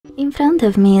In front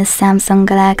of me is Samsung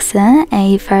Galaxy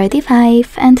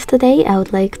A35 and today I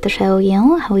would like to show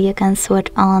you how you can switch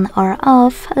on or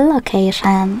off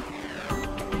location.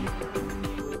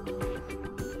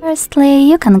 Firstly,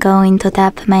 you can go into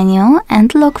Tab menu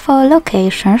and look for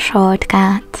location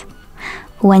shortcut.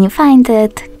 When you find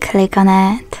it, click on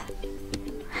it.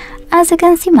 As you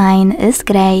can see, mine is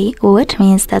grey, which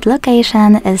means that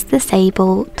location is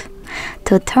disabled.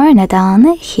 To turn it on,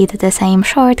 hit the same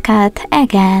shortcut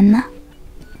again.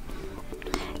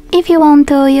 If you want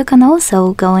to, you can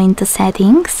also go into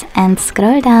Settings and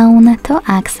scroll down to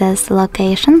access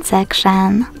Location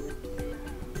section.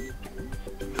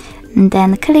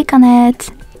 Then click on it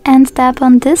and tap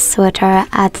on this switcher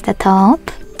at the top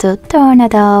to turn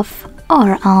it off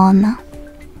or on.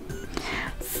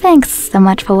 Thanks so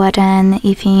much for watching.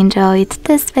 If you enjoyed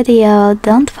this video,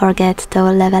 don't forget to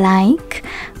leave a like,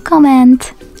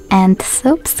 comment and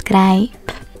subscribe.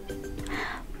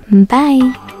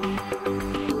 Bye!